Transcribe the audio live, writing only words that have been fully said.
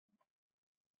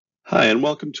Hi, and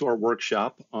welcome to our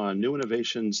workshop on new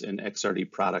innovations in XRD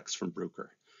products from Bruker.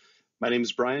 My name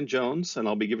is Brian Jones, and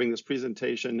I'll be giving this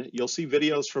presentation. You'll see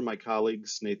videos from my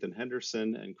colleagues, Nathan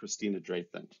Henderson and Christina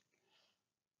Drathan.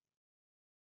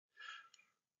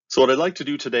 So what I'd like to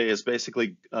do today is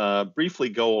basically briefly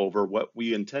go over what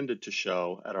we intended to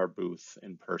show at our booth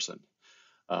in person.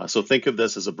 So think of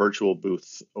this as a virtual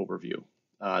booth overview.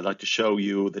 I'd like to show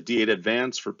you the D8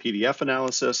 Advanced for PDF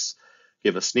analysis,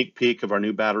 give a sneak peek of our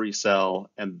new battery cell,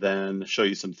 and then show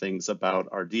you some things about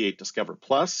our D8 Discover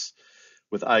Plus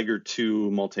with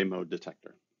IGER2 multi-mode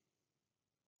detector.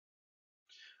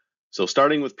 So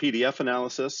starting with PDF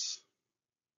analysis,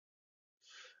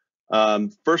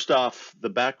 first off, the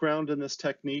background in this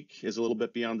technique is a little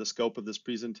bit beyond the scope of this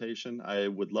presentation. I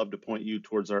would love to point you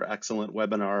towards our excellent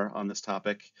webinar on this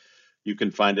topic. You can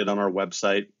find it on our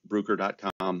website,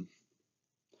 bruker.com.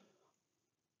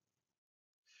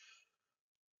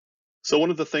 So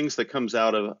one of the things that comes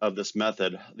out of this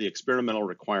method, the experimental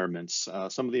requirements,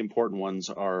 some of the important ones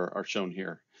are shown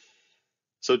here.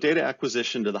 So data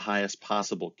acquisition to the highest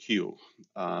possible Q,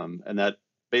 and that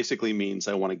basically means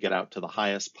I want to get out to the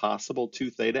highest possible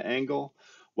 2 theta angle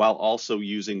while also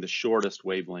using the shortest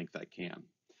wavelength I can.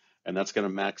 And that's going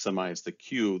to maximize the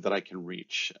Q that I can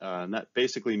reach. And that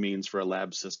basically means for a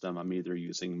lab system, I'm either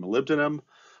using molybdenum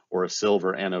or a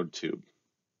silver anode tube.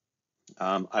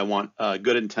 I want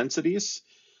good intensities,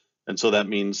 and so that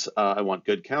means I want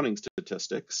good counting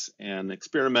statistics. And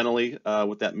experimentally,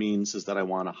 what that means is that I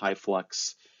want a high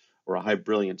flux or a high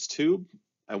brilliance tube.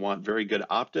 I want very good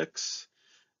optics,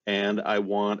 and I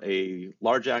want a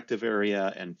large active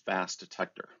area and fast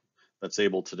detector that's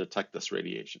able to detect this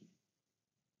radiation.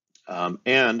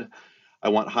 And I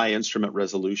want high instrument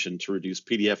resolution to reduce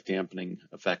PDF dampening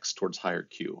effects towards higher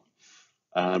Q.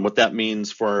 And what that means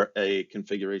for a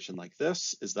configuration like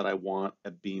this is that I want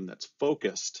a beam that's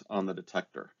focused on the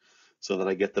detector so that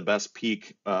I get the best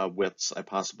peak widths I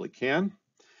possibly can.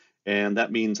 And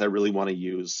that means I really want to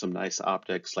use some nice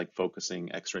optics like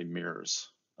focusing X-ray mirrors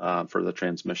for the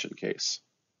transmission case.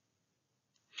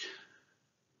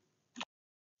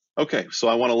 Okay, so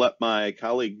I want to let my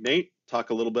colleague Nate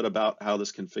talk a little bit about how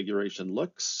this configuration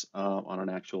looks on an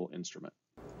actual instrument.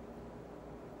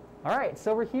 All right,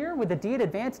 so we're here with the D8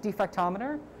 Advanced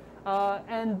Defectometer,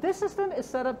 and this system is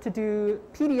set up to do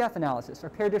PDF analysis, or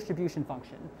pair distribution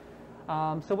function.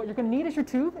 So what you're going to need as your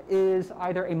tube is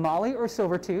either a moly or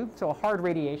silver tube, so a hard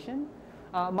radiation.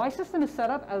 My system is set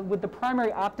up with the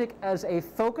primary optic as a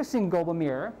focusing global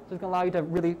mirror, so it's going to allow you to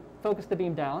really focus the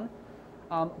beam down.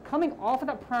 Coming off of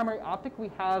that primary optic, we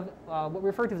have what we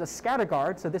refer to as a scatter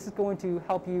guard, so this is going to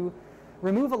help you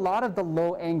remove a lot of the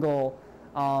low angle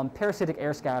parasitic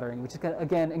air scattering, which is going to,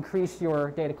 again, increase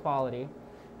your data quality.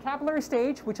 Capillary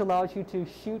stage, which allows you to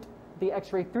shoot the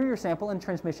X-ray through your sample in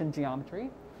transmission geometry.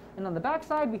 And on the back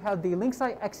side, we have the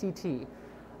Linksite XET.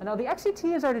 And now the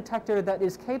XET is our detector that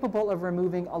is capable of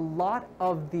removing a lot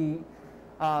of the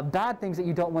bad things that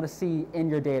you don't want to see in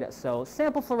your data. So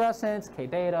sample fluorescence,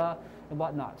 K-beta, and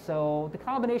whatnot. So the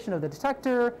combination of the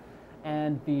detector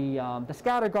and the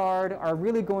scatter guard are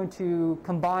really going to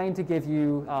combine to give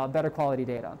you better quality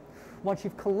data. Once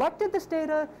you've collected this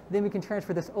data, then we can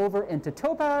transfer this over into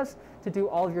Topaz to do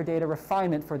all of your data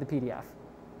refinement for the PDF.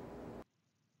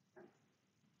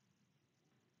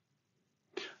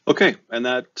 Okay, and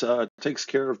that takes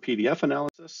care of PDF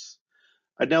analysis.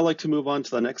 I'd now like to move on to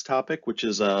the next topic, which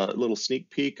is a little sneak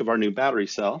peek of our new battery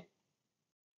cell.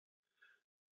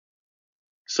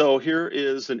 So here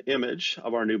is an image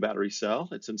of our new battery cell.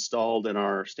 It's installed in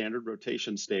our standard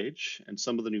rotation stage, and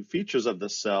some of the new features of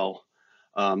this cell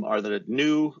are that a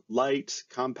new, light,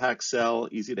 compact cell,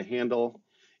 easy to handle.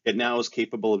 It now is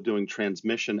capable of doing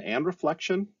transmission and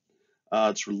reflection.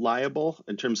 It's reliable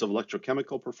in terms of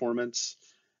electrochemical performance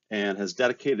and has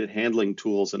dedicated handling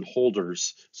tools and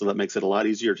holders, so that makes it a lot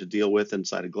easier to deal with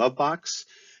inside a glove box,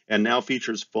 and now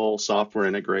features full software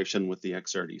integration with the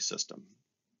XRD system.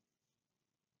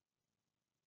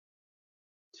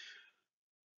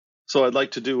 So I'd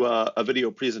like to do a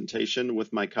video presentation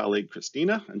with my colleague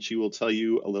Christina, and she will tell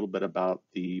you a little bit about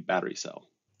the battery cell.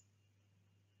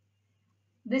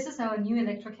 This is our new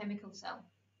electrochemical cell.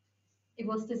 It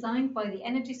was designed by the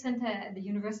Energy Center at the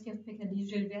University of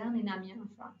Picardie-Jules Verne in Amiens,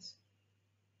 France.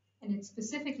 And it's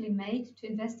specifically made to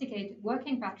investigate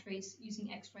working batteries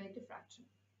using X-ray diffraction.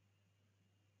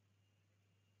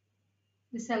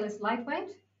 The cell is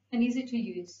lightweight and easy to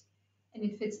use, and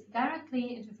it fits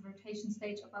directly into the rotation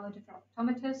stage of our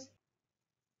diffractometers.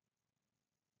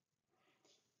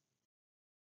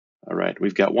 All right,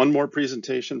 we've got one more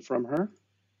presentation from her.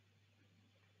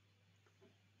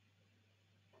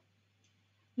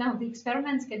 Now, the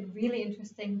experiments get really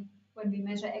interesting when we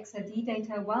measure XRD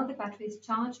data while the battery is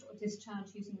charged or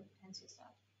discharged using a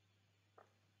potentiostat.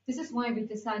 This is why we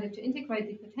decided to integrate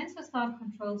the potentiostat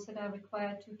controls that are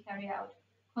required to carry out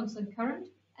constant current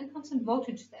and constant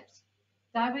voltage steps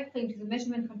directly into the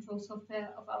measurement control software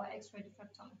of our X-ray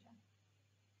diffractometer.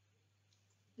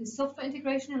 This software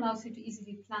integration allows you to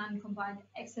easily plan combined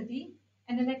XRD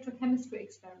and electrochemistry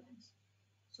experiments.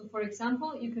 So, for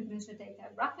example, you could measure data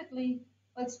rapidly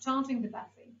whilst charging the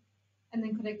battery, and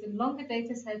then collect the longer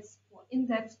data sets for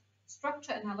in-depth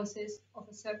structure analysis of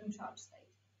a certain charge state.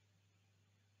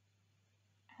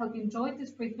 I hope you enjoyed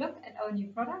this brief look at our new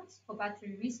products for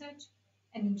battery research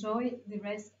and enjoy the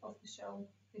rest of the show.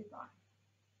 Goodbye.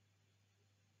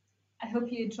 I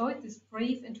hope you enjoyed this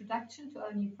brief introduction to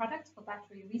our new products for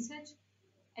battery research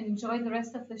and enjoy the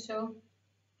rest of the show.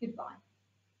 Goodbye.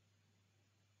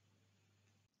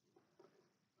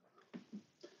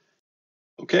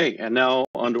 Okay, and now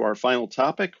on to our final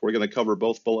topic. We're going to cover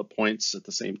both bullet points at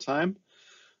the same time.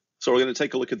 So we're going to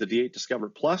take a look at the D8 Discover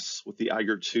Plus with the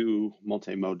EIGER2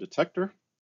 multi-mode detector.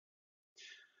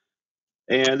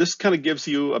 And this kind of gives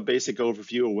you a basic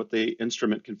overview of what the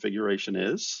instrument configuration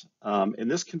is. In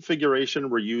this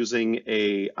configuration, we're using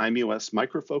a IMUS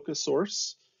microfocus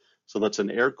source. So that's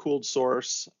an air-cooled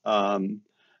source. And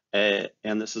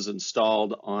this is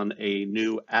installed on a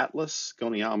new Atlas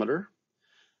goniometer.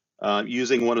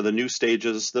 Using one of the new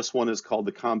stages. This one is called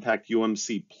the Compact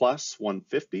UMC Plus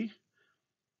 150.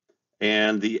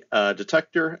 And the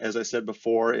detector, as I said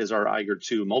before, is our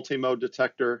EIGER2 multi-mode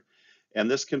detector.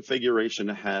 And this configuration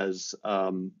has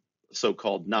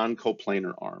so-called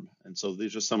non-coplanar arm. And so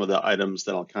these are some of the items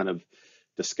that I'll kind of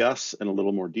discuss in a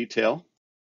little more detail.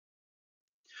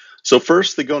 So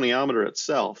first, the goniometer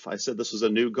itself. I said this was a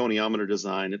new goniometer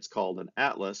design. It's called an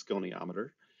Atlas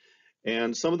goniometer.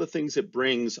 And some of the things it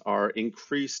brings are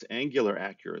increased angular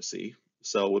accuracy.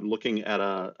 So when looking at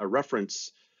a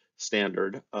reference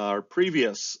standard, our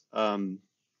previous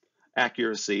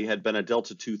accuracy had been a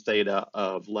delta 2 theta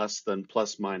of less than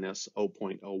plus minus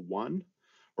 0.01,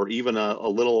 or even a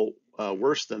little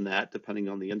worse than that, depending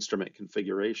on the instrument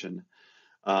configuration.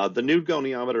 The new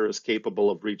goniometer is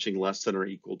capable of reaching less than or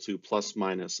equal to plus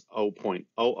minus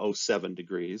 0.007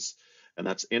 degrees. And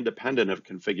that's independent of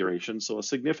configuration, so a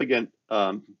significantly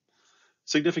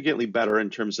better in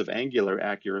terms of angular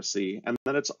accuracy. And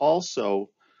then it's also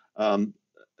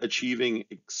achieving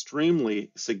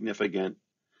extremely significant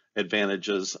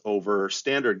advantages over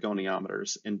standard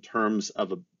goniometers in terms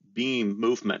of a beam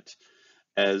movement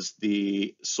as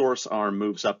the source arm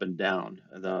moves up and down.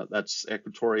 That's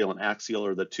equatorial and axial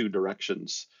are the two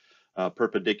directions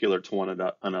perpendicular to one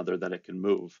another that it can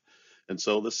move. And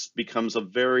so this becomes a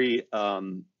very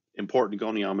important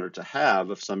goniometer to have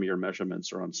if some of your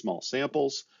measurements are on small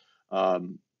samples,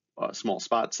 small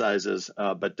spot sizes,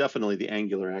 but definitely the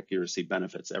angular accuracy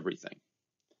benefits everything.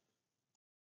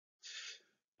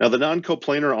 Now the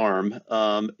non-coplanar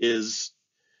arm is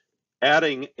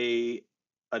adding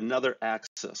another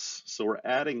axis. So we're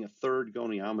adding a third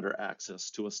goniometer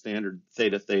axis to a standard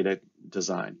theta-theta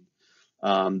design.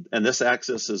 And this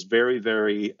axis is very,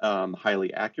 very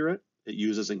highly accurate. It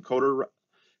uses direct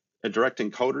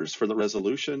encoders for the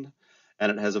resolution,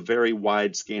 and it has a very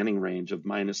wide scanning range of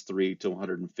 -3 to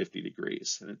 150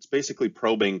 degrees. And it's basically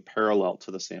probing parallel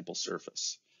to the sample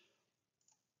surface.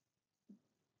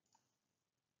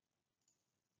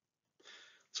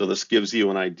 So this gives you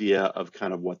an idea of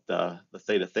kind of what the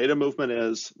theta-theta movement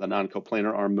is, the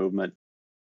non-coplanar arm movement.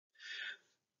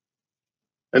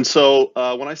 And so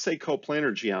when I say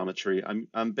coplanar geometry,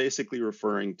 I'm basically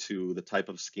referring to the type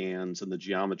of scans and the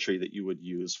geometry that you would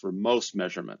use for most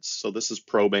measurements. So this is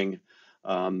probing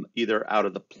either out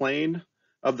of the plane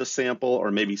of the sample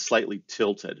or maybe slightly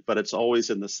tilted, but it's always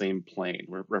in the same plane.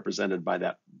 We're represented by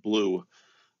that blue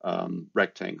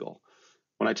rectangle.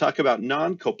 When I talk about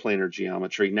non-coplanar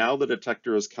geometry, now the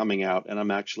detector is coming out and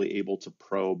I'm actually able to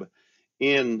probe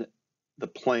in the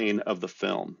plane of the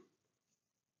film.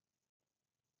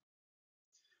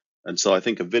 And so I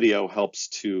think a video helps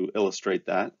to illustrate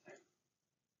that.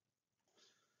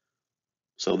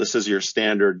 So this is your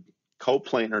standard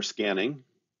coplanar scanning.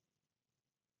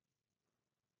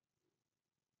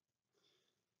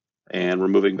 And we're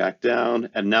moving back down.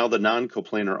 And now the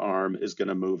non-coplanar arm is going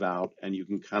to move out, and you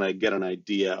can kind of get an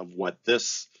idea of what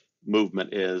this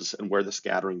movement is and where the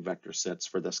scattering vector sits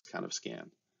for this kind of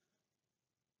scan.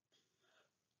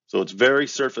 So it's very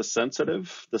surface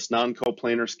sensitive, this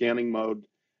non-coplanar scanning mode.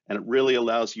 And it really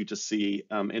allows you to see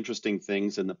interesting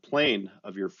things in the plane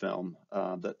of your film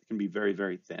that can be very,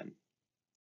 very thin.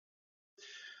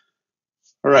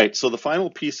 All right, so the final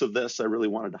piece of this I really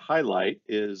wanted to highlight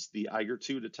is the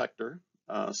IGER2 Detector.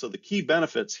 So the key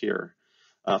benefits here,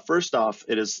 first off,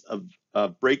 it is a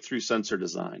breakthrough sensor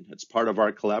design. It's part of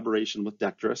our collaboration with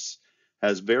Dectris,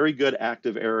 has very good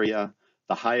active area,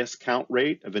 the highest count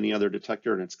rate of any other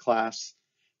detector in its class,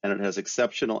 and it has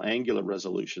exceptional angular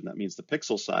resolution. That means the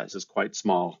pixel size is quite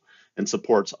small and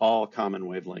supports all common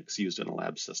wavelengths used in a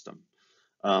lab system.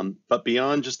 But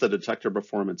beyond just the detector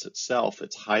performance itself,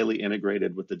 it's highly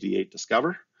integrated with the D8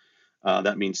 Discover.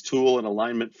 That means tool and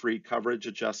alignment-free coverage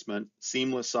adjustment,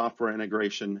 seamless software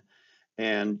integration,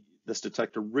 and this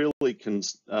detector really can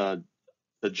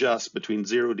adjust between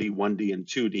 0D, 1D, and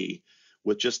 2D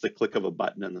with just the click of a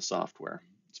button in the software.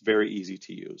 It's very easy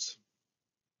to use.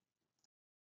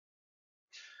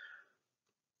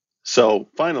 So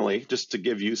finally, just to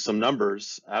give you some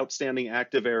numbers, outstanding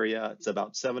active area, it's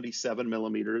about 77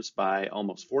 millimeters by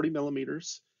almost 40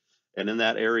 millimeters. And in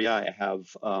that area, I have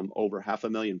over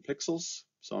 500,000 pixels.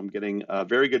 So I'm getting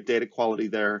very good data quality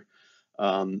there.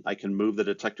 I can move the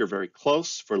detector very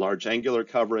close for large angular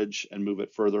coverage and move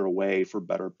it further away for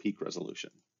better peak resolution.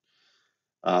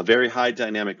 Very high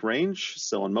dynamic range.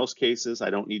 So in most cases, I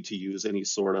don't need to use any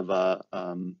sort of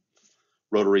a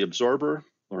rotary absorber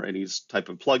or any type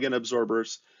of plug-in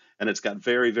absorbers. And it's got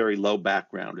very, very low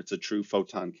background. It's a true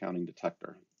photon counting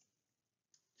detector.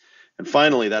 And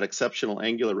finally, that exceptional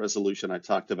angular resolution I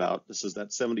talked about, this is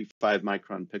that 75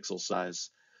 micron pixel size,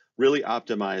 really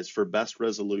optimized for best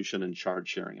resolution and charge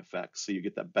sharing effects. So you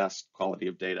get the best quality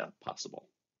of data possible.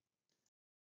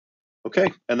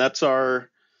 Okay, and that's our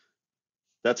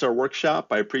workshop.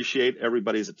 I appreciate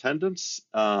everybody's attendance.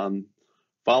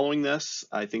 Following this,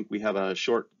 I think we have a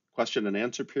short question and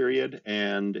answer period.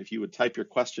 And if you would type your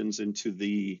questions into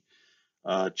the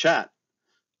chat,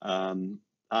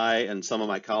 I and some of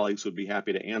my colleagues would be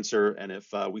happy to answer. And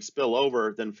if we spill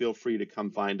over, then feel free to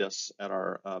come find us at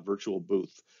our virtual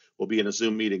booth. We'll be in a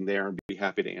Zoom meeting there and be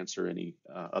happy to answer any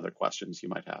other questions you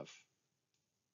might have.